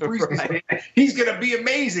 yards in 2 preseason games. He's going to be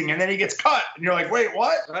amazing. And then he gets cut. And you're like, wait,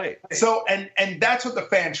 what? Right. So, and that's what the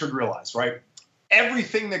fans should realize, right?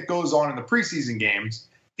 Everything that goes on in the preseason games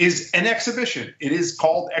is an exhibition. It is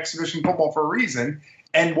called exhibition football for a reason.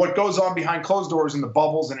 And what goes on behind closed doors in the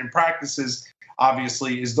bubbles and in practices,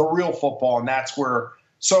 obviously, is the real football. And that's where,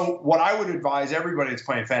 so what I would advise everybody that's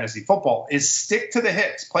playing fantasy football is stick to the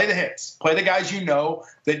hits, play the hits, play the guys you know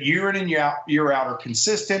that year in and year out are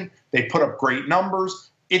consistent. They put up great numbers.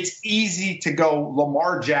 It's easy to go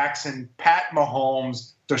Lamar Jackson, Pat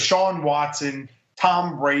Mahomes, Deshaun Watson,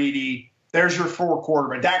 Tom Brady. There's your 4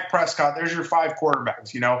 quarterbacks. Dak Prescott, there's your 5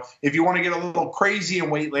 quarterbacks. You know, if you want to get a little crazy and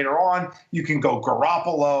wait later on, you can go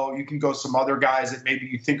Garoppolo. You can go some other guys that maybe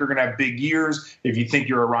you think are going to have big years. If you think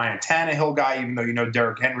you're a Ryan Tannehill guy, even though you know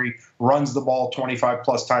Derrick Henry runs the ball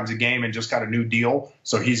 25-plus times a game and just got a new deal,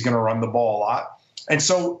 so he's going to run the ball a lot. And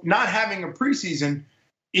so not having a preseason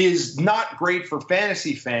is not great for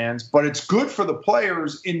fantasy fans, but it's good for the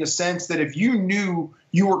players in the sense that if you knew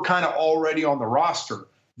you were kind of already on the roster,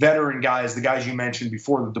 veteran guys, the guys you mentioned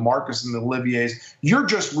before, the DeMarcus and the Oliviers, you're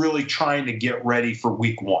just really trying to get ready for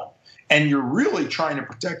week 1. And you're really trying to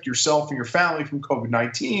protect yourself and your family from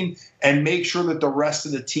COVID-19 and make sure that the rest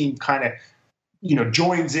of the team kind of, you know,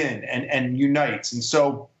 joins in and unites. And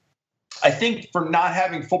so I think for not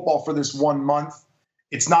having football for this 1 month,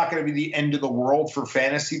 it's not going to be the end of the world for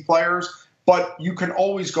fantasy players. But you can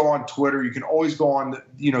always go on Twitter. You can always go on,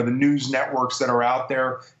 the news networks that are out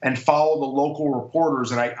there and follow the local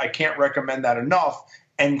reporters. And I can't recommend that enough.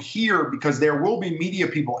 And hear, because there will be media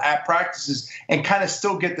people at practices and kind of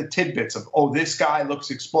still get the tidbits of, oh, this guy looks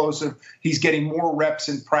explosive. He's getting more reps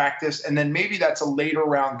in practice. And then maybe that's a later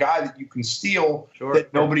round guy that you can steal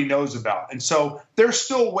that nobody knows about. And so there's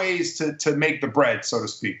still ways to make the bread, so to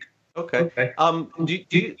speak. Okay. Do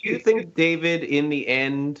you think, David, in the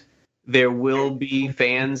end, there will be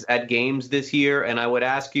fans at games this year? And I would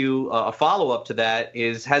ask you a follow-up to that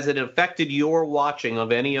is, has it affected your watching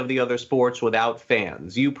of any of the other sports without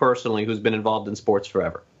fans? You personally, who's been involved in sports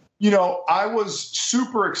forever. You know, I was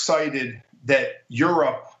super excited that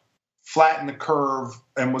Europe flattened the curve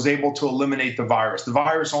and was able to eliminate the virus. The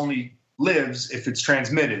virus only lives if it's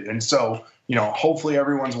transmitted. And so, you know, hopefully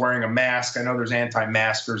everyone's wearing a mask. I know there's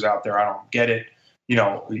anti-maskers out there. I don't get it. You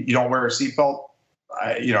know, you don't wear a seatbelt.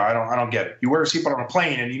 I don't get it. You wear a seatbelt on a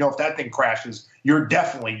plane, and you know if that thing crashes, you're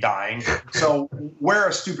definitely dying. So wear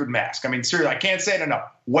a stupid mask. I mean, seriously, I can't say it enough.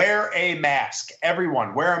 Wear a mask.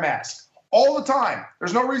 Everyone, wear a mask all the time.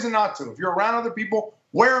 There's no reason not to. If you're around other people,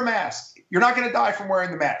 wear a mask. You're not going to die from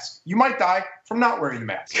wearing the mask. You might die from not wearing the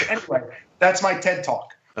mask. Anyway, that's my TED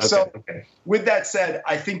Talk. Okay. With that said,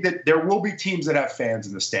 I think that there will be teams that have fans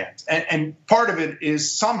in the stands, and part of it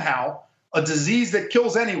is somehow a disease that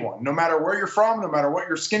kills anyone, no matter where you're from, no matter what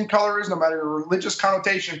your skin color is, no matter your religious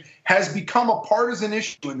connotation, has become a partisan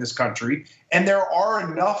issue in this country. And there are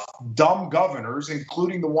enough dumb governors,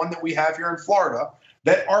 including the one that we have here in Florida,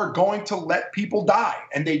 that are going to let people die.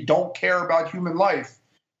 And they don't care about human life.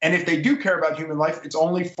 And if they do care about human life, it's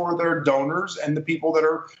only for their donors and the people that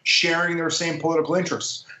are sharing their same political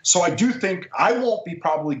interests. So I do think I won't be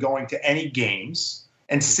probably going to any games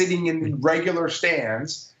and sitting in the regular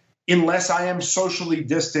stands unless I am socially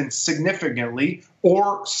distanced significantly,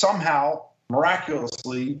 or somehow,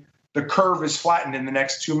 miraculously, the curve is flattened in the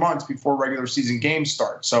next 2 months before regular season games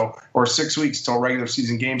start. So, or 6 weeks till regular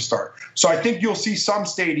season games start. So I think you'll see some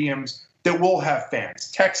stadiums that will have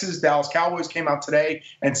fans. Texas, Dallas Cowboys came out today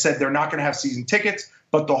and said they're not going to have season tickets,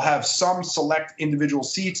 but they'll have some select individual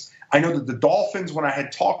seats. I know that the Dolphins, when I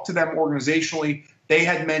had talked to them organizationally, they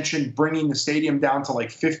had mentioned bringing the stadium down to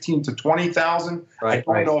like 15 to 20,000. I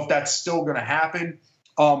don't know if that's still going to happen.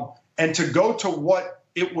 And to go to what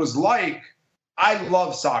it was like, I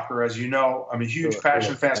love soccer, as you know. I'm a huge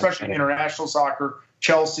passionate fan, especially international soccer.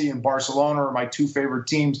 Chelsea and Barcelona are my 2 favorite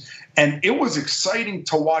teams. And it was exciting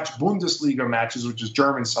to watch Bundesliga matches, which is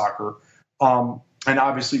German soccer. And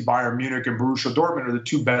obviously Bayern Munich and Borussia Dortmund are the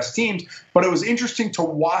 2 best teams. But it was interesting to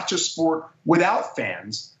watch a sport without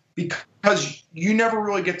fans, because you never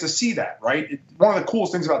really get to see that, right? One of the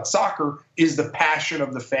coolest things about soccer is the passion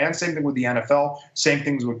of the fans. Same thing with the NFL. Same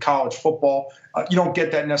things with college football. You don't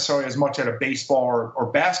get that necessarily as much at a baseball or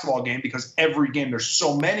basketball game, because every game, there's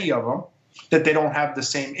so many of them that they don't have the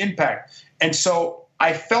same impact. And so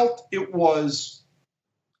I felt it was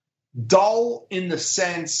dull in the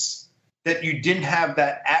sense that you didn't have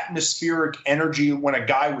that atmospheric energy when a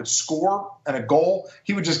guy would score and a goal.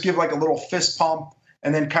 He would just give like a little fist pump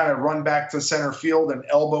and then kind of run back to center field and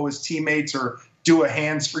elbow his teammates or do a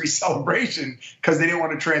hands-free celebration because they didn't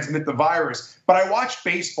want to transmit the virus. But I watched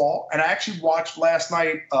baseball, and I actually watched last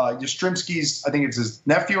night Yastrzemski's, I think it's his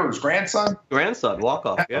nephew or his grandson.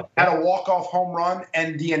 Walk-off, yeah. Had a walk-off home run,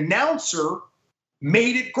 and the announcer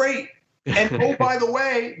made it great. And oh, by the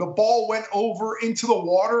way, the ball went over into the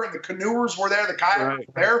water, and the canoers were there, the kayakers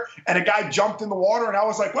were there, and a guy jumped in the water, and I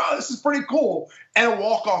was like, wow, this is pretty cool. And a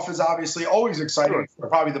walk-off is obviously always exciting,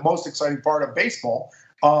 probably the most exciting part of baseball.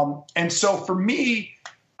 And so for me,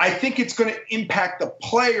 I think it's going to impact the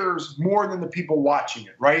players more than the people watching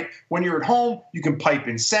it, right? When you're at home, you can pipe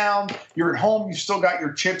in sound. You're at home, you still got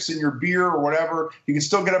your chips and your beer or whatever. You can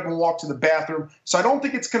still get up and walk to the bathroom. So I don't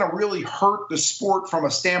think it's going to really hurt the sport from a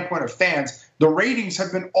standpoint of fans. The ratings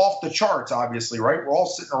have been off the charts, obviously, right? We're all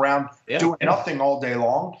sitting around doing nothing all day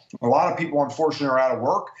long. A lot of people, unfortunately, are out of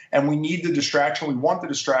work, and we need the distraction. We want the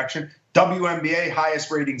distraction. WNBA,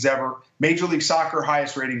 highest ratings ever. Major League Soccer,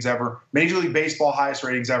 highest ratings ever. Major League Baseball, highest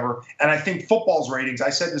ratings ever. And I think football's ratings, I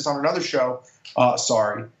said this on another show.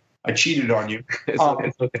 Sorry, I cheated on you.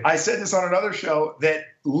 I said this on another show that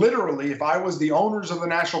literally, if I was the owners of the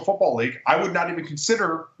National Football League, I would not even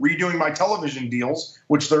consider redoing my television deals,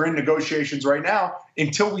 which they're in negotiations right now,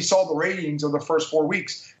 until we saw the ratings of the first 4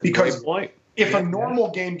 weeks. Because if a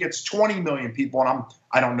normal game gets 20 million people, and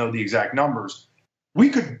I don't know the exact numbers, we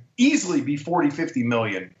could easily be 40, 50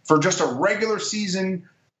 million for just a regular season,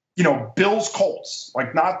 Bills Colts,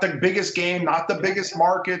 like not the biggest game, not the biggest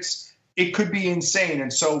markets. It could be insane.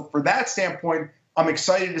 And so for that standpoint, I'm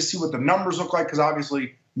excited to see what the numbers look like, because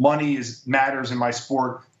obviously money matters in my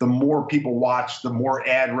sport. The more people watch, the more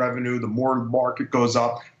ad revenue, the more the market goes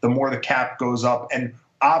up, the more the cap goes up. And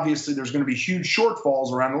obviously there's going to be huge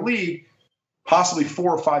shortfalls around the league, possibly $4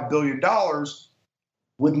 or $5 billion,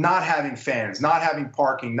 with not having fans, not having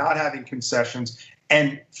parking, not having concessions.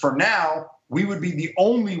 And for now, we would be the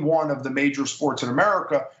only one of the major sports in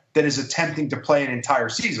America that is attempting to play an entire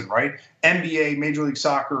season, right? NBA, Major League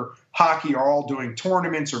Soccer, hockey are all doing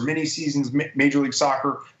tournaments or mini seasons. Major League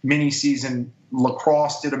Soccer, mini season.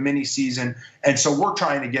 Lacrosse did a mini season. And so we're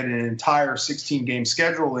trying to get an entire 16-game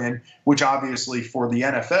schedule in, which obviously for the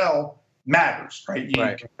NFL matters, right? You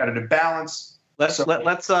need competitive balance. Let's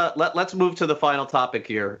move to the final topic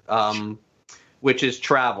here, which is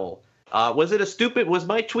travel. Was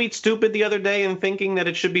my tweet stupid the other day in thinking that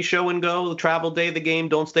it should be show and go, the travel day of the game,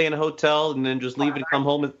 don't stay in a hotel, and then just leave and come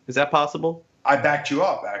home? Is that possible? I backed you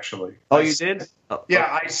up, actually. Oh, you did? Yeah,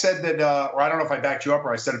 I said that, or I don't know if I backed you up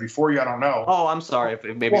or I said it before you. I don't know. Oh, I'm sorry.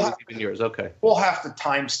 Maybe it was even yours. Okay. We'll have to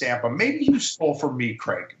timestamp them. Maybe you stole from me,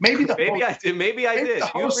 Craig. Maybe I did. Maybe I did.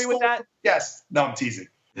 You agree with that? Yes. No, I'm teasing.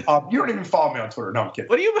 You don't even follow me on Twitter. No, I'm kidding.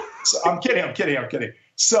 What do you? I'm kidding.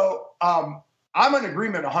 So I'm in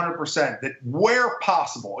agreement 100% that where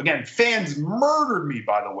possible, again, fans murdered me,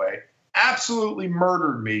 by the way, absolutely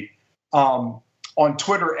murdered me on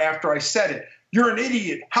Twitter after I said it. You're an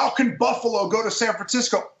idiot. How can Buffalo go to San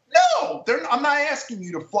Francisco? No, I'm not asking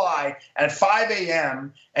you to fly at 5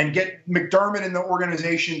 a.m. and get McDermott and the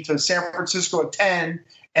organization to San Francisco at 10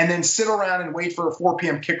 and then sit around and wait for a 4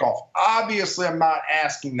 p.m. kickoff. Obviously, I'm not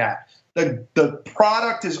asking that. The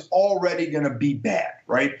product is already going to be bad,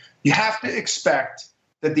 right? You have to expect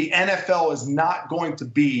that the NFL is not going to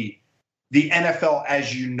be the NFL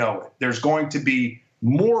as you know it. There's going to be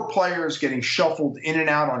more players getting shuffled in and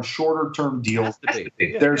out on shorter-term deals.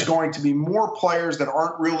 There's going to be more players that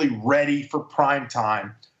aren't really ready for prime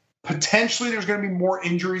time. Potentially, there's going to be more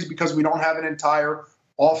injuries because we don't have an entire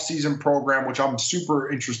off-season program, which I'm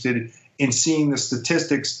super interested in seeing the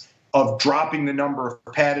statistics of dropping the number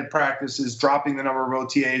of padded practices, dropping the number of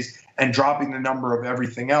OTAs, and dropping the number of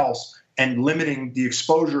everything else, and limiting the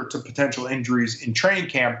exposure to potential injuries in training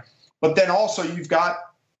camp. But then also you've got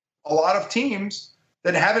a lot of teams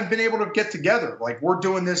that haven't been able to get together. Like we're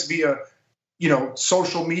doing this via,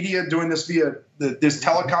 social media, doing this via this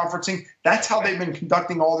teleconferencing. That's how they've been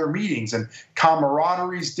conducting all their meetings. And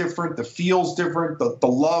camaraderie is different. The feel's different. The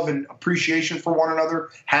love and appreciation for one another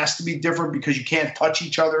has to be different because you can't touch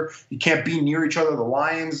each other. You can't be near each other. The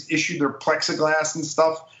Lions issued their plexiglass and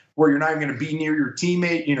stuff where you're not even going to be near your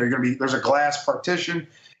teammate. You're going to be, there's a glass partition.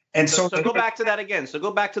 And so go back to that again. So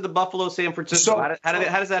go back to the Buffalo, San Francisco.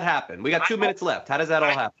 How does that happen? We got 2 minutes left. How does that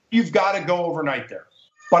all happen? You've got to go overnight there.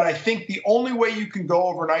 But I think the only way you can go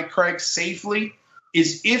overnight, Craig, safely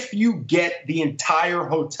is if you get the entire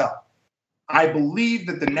hotel. I believe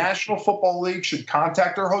that the National Football League should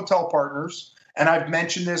contact their hotel partners. And I've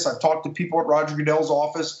mentioned this. I've talked to people at Roger Goodell's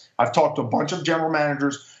office. I've talked to a bunch of general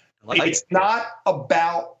managers. It's not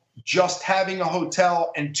about just having a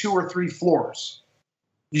hotel and 2 or 3 floors.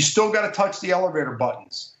 You still got to touch the elevator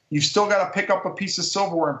buttons. You've still got to pick up a piece of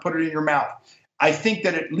silverware and put it in your mouth. I think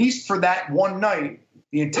that at least for that one night,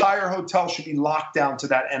 the entire hotel should be locked down to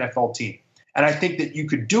that NFL team. And I think that you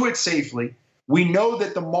could do it safely. We know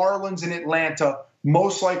that the Marlins in Atlanta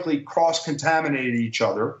most likely cross-contaminated each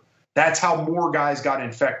other. That's how more guys got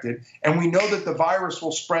infected. And we know that the virus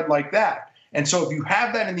will spread like that. And so if you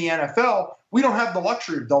have that in the NFL, we don't have the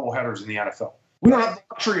luxury of doubleheaders in the NFL. We don't have the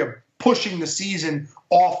luxury of pushing the season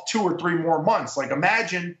off 2 or 3 more months. Like,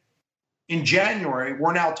 imagine in January,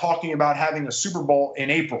 we're now talking about having a Super Bowl in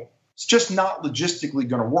April. It's just not logistically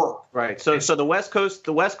going to work. Right. So the West Coast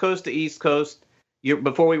to East Coast,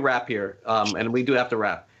 before we wrap here, and we do have to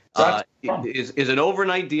wrap, is an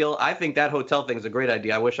overnight deal. I think that hotel thing is a great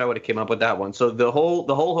idea. I wish I would have came up with that one. So the whole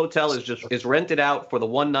hotel is rented out for the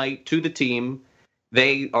one night to the team.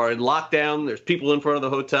 They are in lockdown. There's people in front of the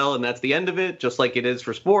hotel, and that's the end of it, just like it is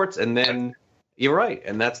for sports. And then you're right,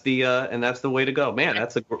 and that's the way to go. Man,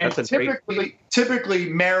 typically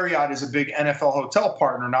Marriott is a big NFL hotel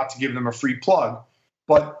partner. Not to give them a free plug,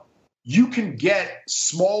 but you can get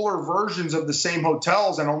smaller versions of the same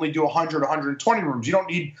hotels and only do 100, 120 rooms. You don't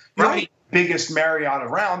need the biggest Marriott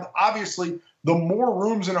around. Obviously, the more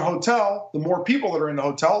rooms in a hotel, the more people that are in the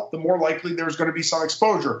hotel, the more likely there's going to be some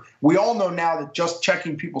exposure. We all know now that just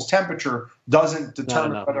checking people's temperature doesn't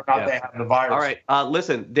determine whether or not they have the virus. All right.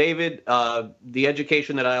 Listen, David, the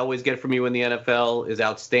education that I always get from you in the NFL is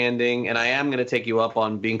outstanding, and I am going to take you up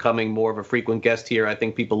on becoming more of a frequent guest here. I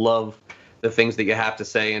think people love the things that you have to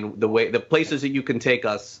say and the places that you can take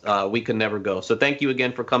us, we can never go. So thank you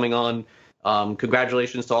again for coming on.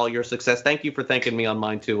 Congratulations to all your success. Thank you for thanking me on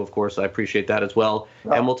mine too. Of course, I appreciate that as well.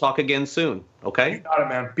 And we'll talk again soon. Okay. You got it,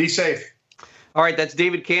 man. Be safe. All right. That's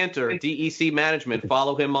David Canter, DEC Management.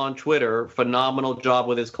 Follow him on Twitter. Phenomenal job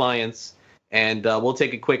with his clients. And we'll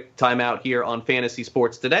take a quick time out here on Fantasy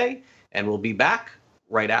Sports Today, and we'll be back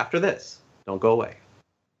right after this. Don't go away.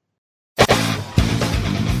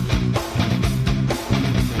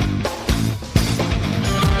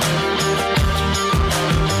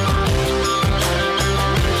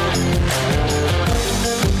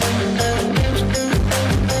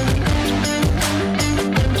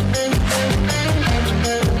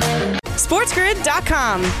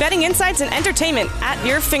 SportsGrid.com. Betting insights and entertainment at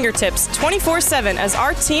your fingertips 24/7 as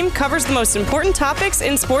our team covers the most important topics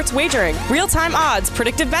in sports wagering. Real-time odds,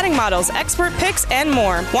 predictive betting models, expert picks, and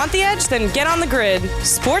more. Want the edge? Then get on the grid.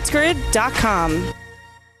 SportsGrid.com.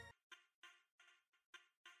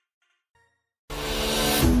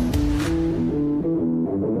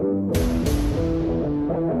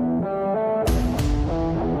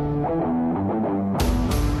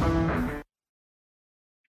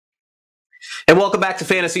 And welcome back to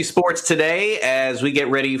Fantasy Sports Today as we get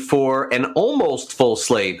ready for an almost full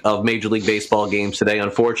slate of Major League Baseball games today.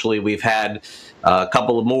 Unfortunately, we've had a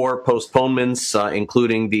couple of more postponements,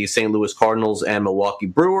 including the St. Louis Cardinals and Milwaukee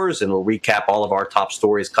Brewers, and we'll recap all of our top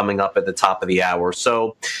stories coming up at the top of the hour.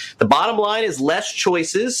 So the bottom line is less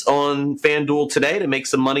choices on FanDuel today to make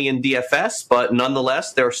some money in DFS, but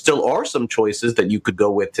nonetheless, there still are some choices that you could go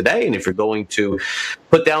with today. And if you're going to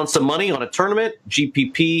put down some money on a tournament,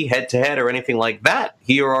 GPP, head-to-head, or anything like that,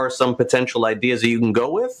 here are some potential ideas that you can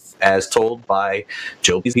go with, as told by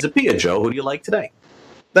Joe Pisapia. Joe, who do you like today?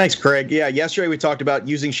 Thanks, Craig. Yeah, yesterday we talked about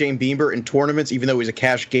using Shane Bieber in tournaments, even though he's a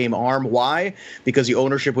cash game arm. Why? Because the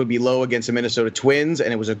ownership would be low against the Minnesota Twins,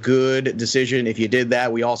 and it was a good decision if you did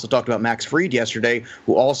that. We also talked about Max Fried yesterday,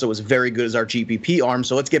 who also was very good as our GPP arm.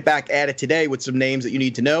 So let's get back at it today with some names that you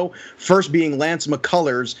need to know. First being Lance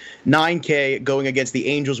McCullers, 9K going against the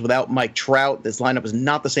Angels without Mike Trout. This lineup is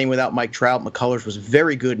not the same without Mike Trout. McCullers was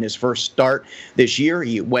very good in his first start this year.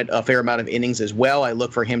 He went a fair amount of innings as well. I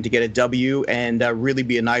look for him to get a W and really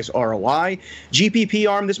be a nice ROI. GPP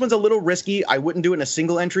arm, this one's a little risky. I wouldn't do it in a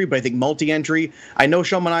single entry, but I think multi-entry. I know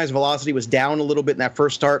Sean Manaea's velocity was down a little bit in that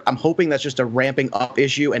first start. I'm hoping that's just a ramping up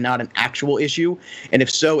issue and not an actual issue. And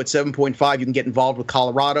if so, at 7.5, you can get involved with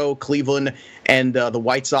Colorado, Cleveland, and the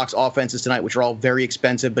White Sox offenses tonight, which are all very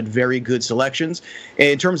expensive but very good selections.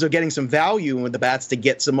 In terms of getting some value with the bats to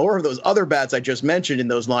get some more of those other bats I just mentioned in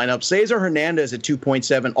those lineups, Cesar Hernandez at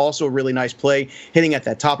 2.7, also a really nice play, hitting at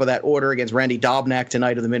that top of that order against Randy Dobnak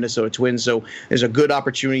tonight of the Minnesota Twins. So there's a good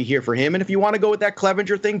opportunity here for him. And if you want to go with that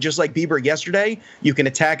Clevenger thing, just like Bieber yesterday, you can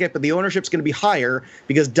attack it, but the ownership's going to be higher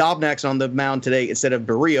because Dobnak's on the mound today instead of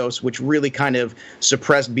Berríos, which really kind of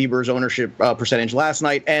suppressed Bieber's ownership percentage last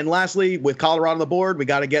night. And lastly, with Colorado on the board, we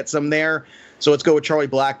got to get some there. So let's go with Charlie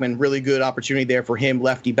Blackmon. Really good opportunity there for him.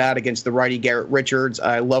 Lefty bat against the righty Garrett Richards.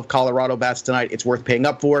 I love Colorado bats tonight. It's worth paying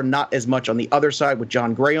up for. Not as much on the other side with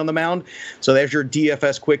John Gray on the mound. So there's your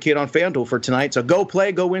DFS quick hit on FanDuel for tonight. So go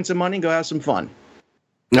play, go win some money, go have some fun.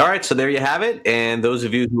 All right, so there you have it. And those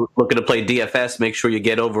of you who are looking to play DFS, make sure you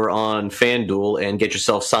get over on FanDuel and get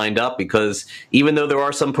yourself signed up, because even though there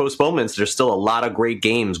are some postponements, there's still a lot of great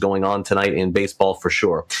games going on tonight in baseball for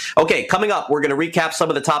sure. Okay, coming up, we're going to recap some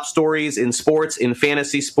of the top stories in sports, in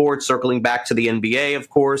fantasy sports, circling back to the NBA, of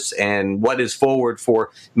course, and what is forward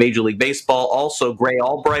for Major League Baseball. Also, Gray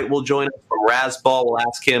Albright will join us from Razzball. We'll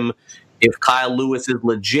ask him if Kyle Lewis is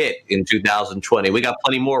legit in 2020. We got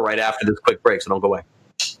plenty more right after this quick break, so don't go away.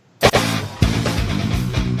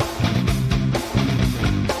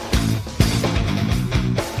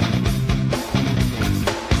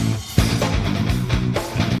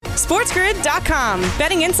 SportsGrid.com.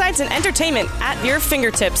 Betting insights and entertainment at your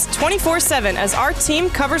fingertips 24/7 as our team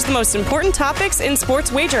covers the most important topics in sports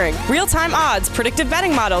wagering. Real-time odds, predictive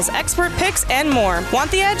betting models, expert picks, and more. Want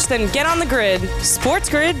the edge? Then get on the grid.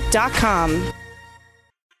 SportsGrid.com.